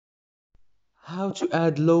How to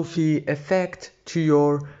add lo-fi effect to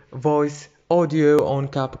your voice audio on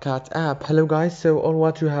CapCut app. Hello guys, so all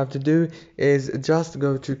what you have to do is just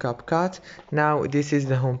go to CapCut. Now this is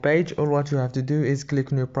the home page. All what you have to do is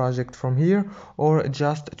click new project from here or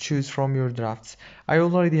just choose from your drafts. I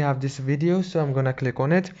already have this video, so I'm gonna click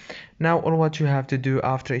on it. Now all what you have to do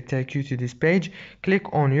after it takes you to this page,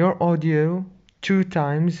 click on your audio 2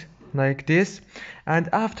 times like this, and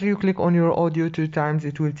after you click on your audio 2 times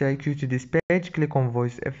it will take you to this page. Click on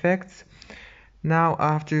voice effects. Now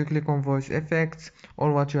after you click on voice effects,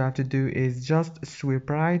 all what you have to do is just swipe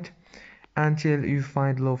right until you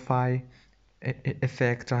find lo-fi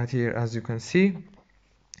effect right here. As you can see,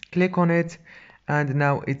 click on it and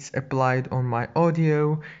now it's applied on my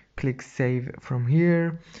audio. Click save from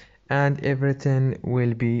here and everything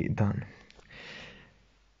will be done.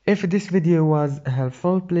 If this video was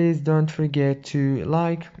helpful, please don't forget to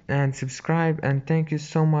like and subscribe, and thank you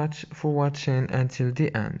so much for watching until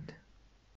the end.